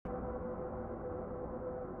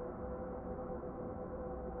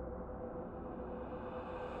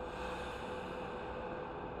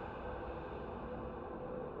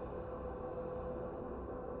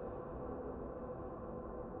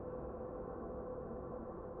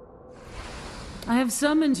I have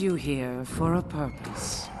summoned you here for a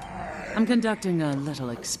purpose. I'm conducting a little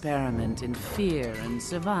experiment in fear and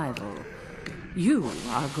survival. You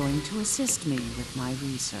are going to assist me with my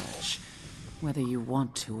research, whether you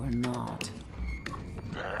want to or not.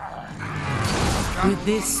 With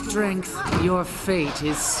this strength, your fate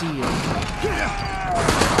is sealed.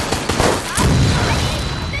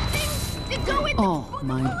 Oh,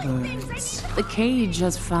 my birds. The cage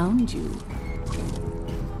has found you.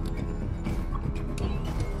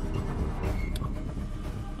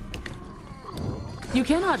 You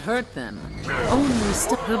cannot hurt them. Only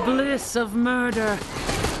the bliss of murder.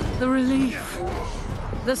 The relief.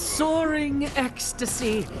 The soaring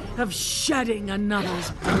ecstasy of shedding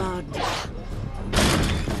another's blood.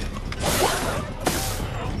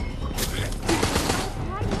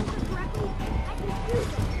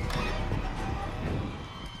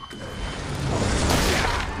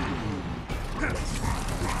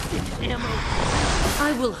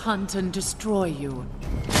 I will hunt and destroy you.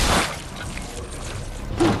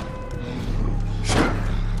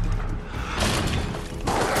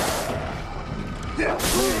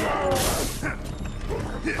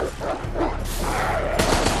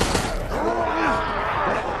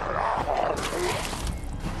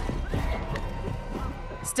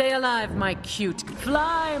 Stay alive, my cute.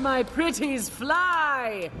 Fly, my pretties,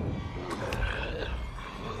 fly!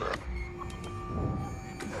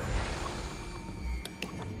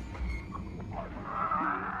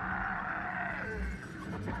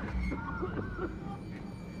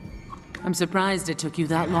 I'm surprised it took you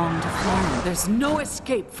that long to fly. There's no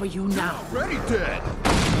escape for you now. Already dead!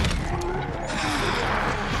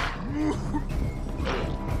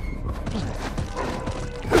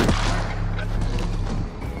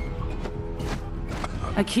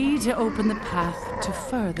 A key to open the path to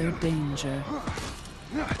further danger.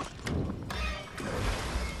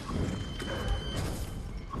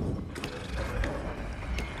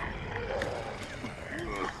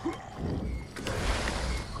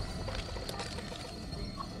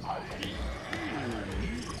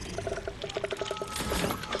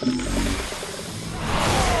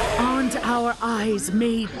 Aren't our eyes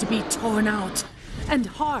made to be torn out, and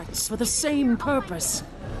hearts for the same purpose?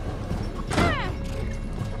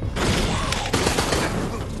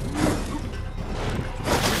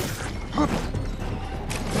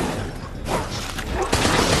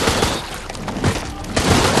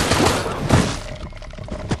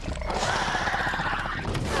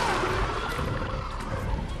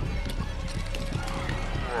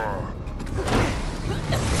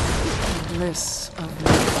 Bliss of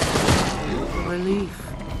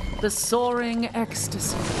relief, the soaring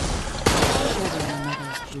ecstasy, shedding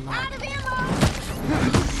another's blood.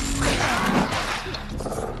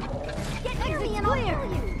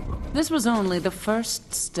 This was only the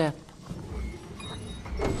first step.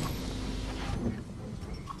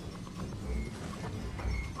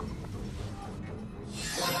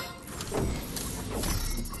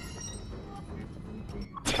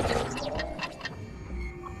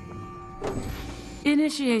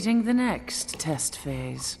 Initiating the next test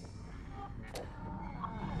phase.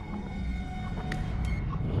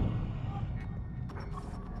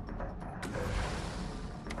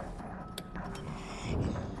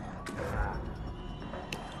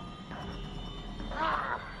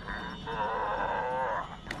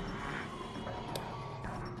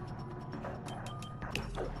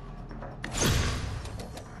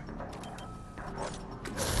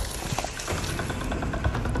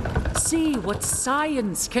 See what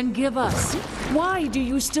science can give us. Why do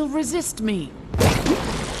you still resist me?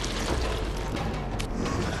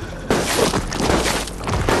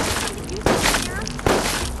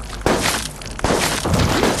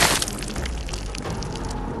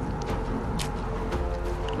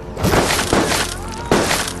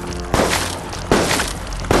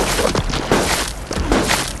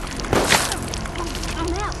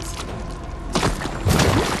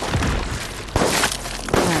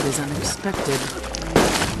 Unexpected.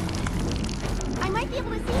 I might be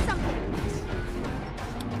able to see something.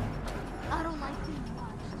 I don't like being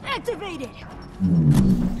watched. Activated!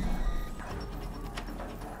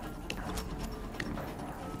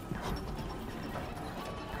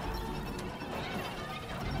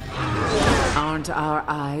 Aren't our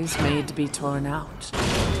eyes made to be torn out?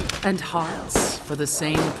 And hearts for the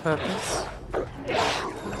same purpose?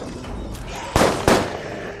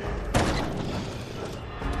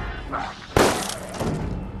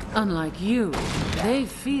 Unlike you, they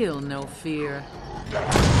feel no fear.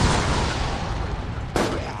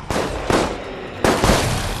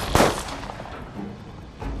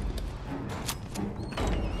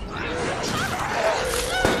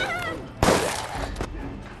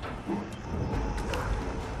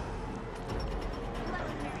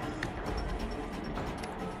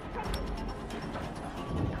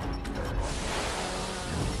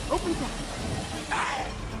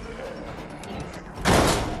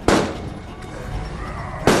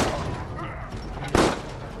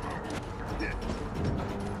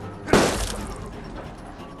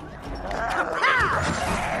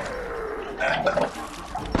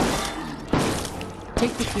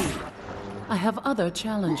 Take the key. I have other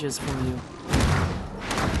challenges for you.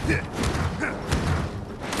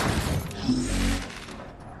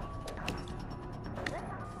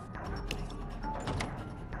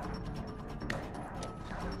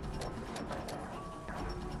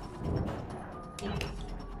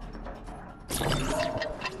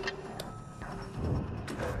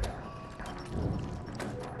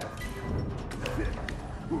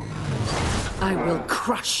 I will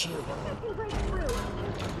crush you.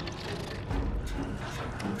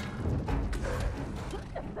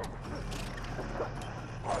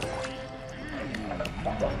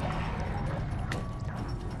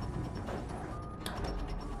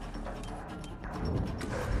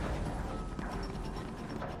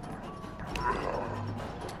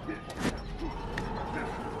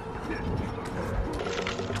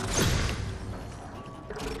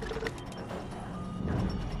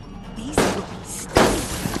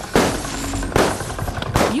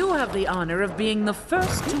 You have the honor of being the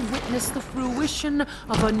first to witness the fruition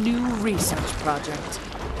of a new research project.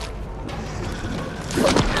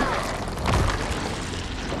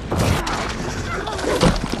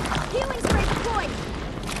 Healing spray deployed!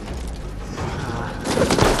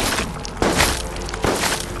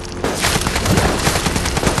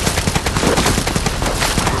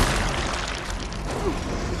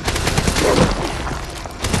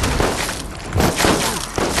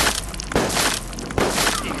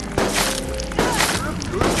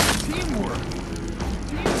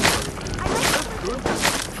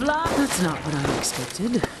 That's not what I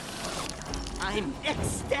expected. I'm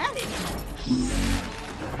ecstatic!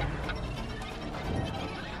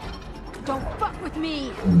 Don't fuck with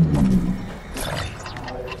me!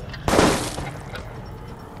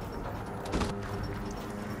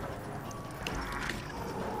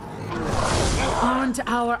 Aren't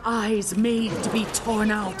our eyes made to be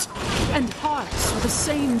torn out? And hearts for the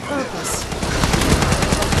same purpose?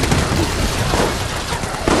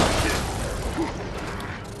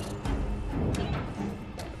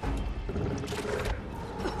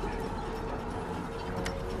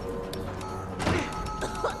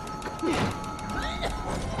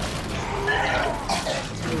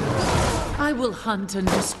 I will hunt and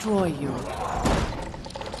destroy you.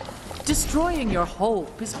 Destroying your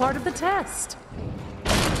hope is part of the test.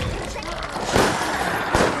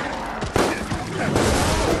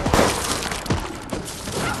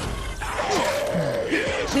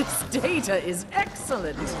 This data is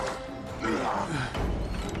excellent.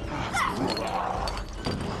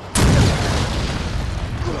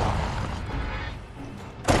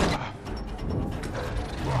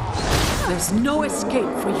 There's no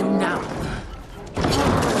escape for you now.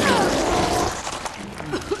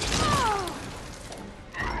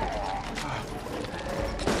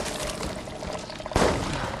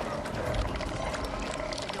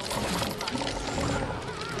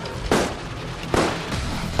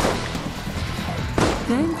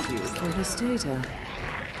 Thank you for this data.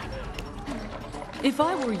 If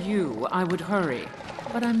I were you, I would hurry,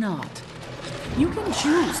 but I'm not. You can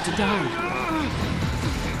choose to die.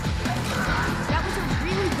 That was a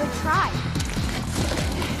really good try.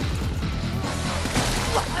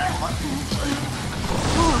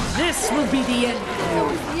 Oh, this will be the end for you.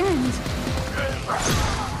 The end.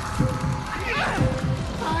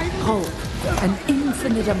 Hope. An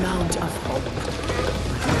infinite amount of hope.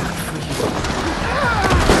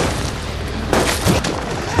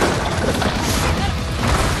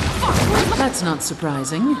 That's not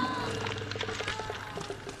surprising.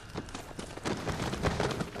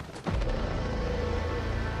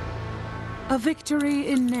 A victory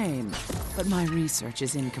in name, but my research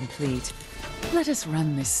is incomplete. Let us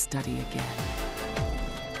run this study again.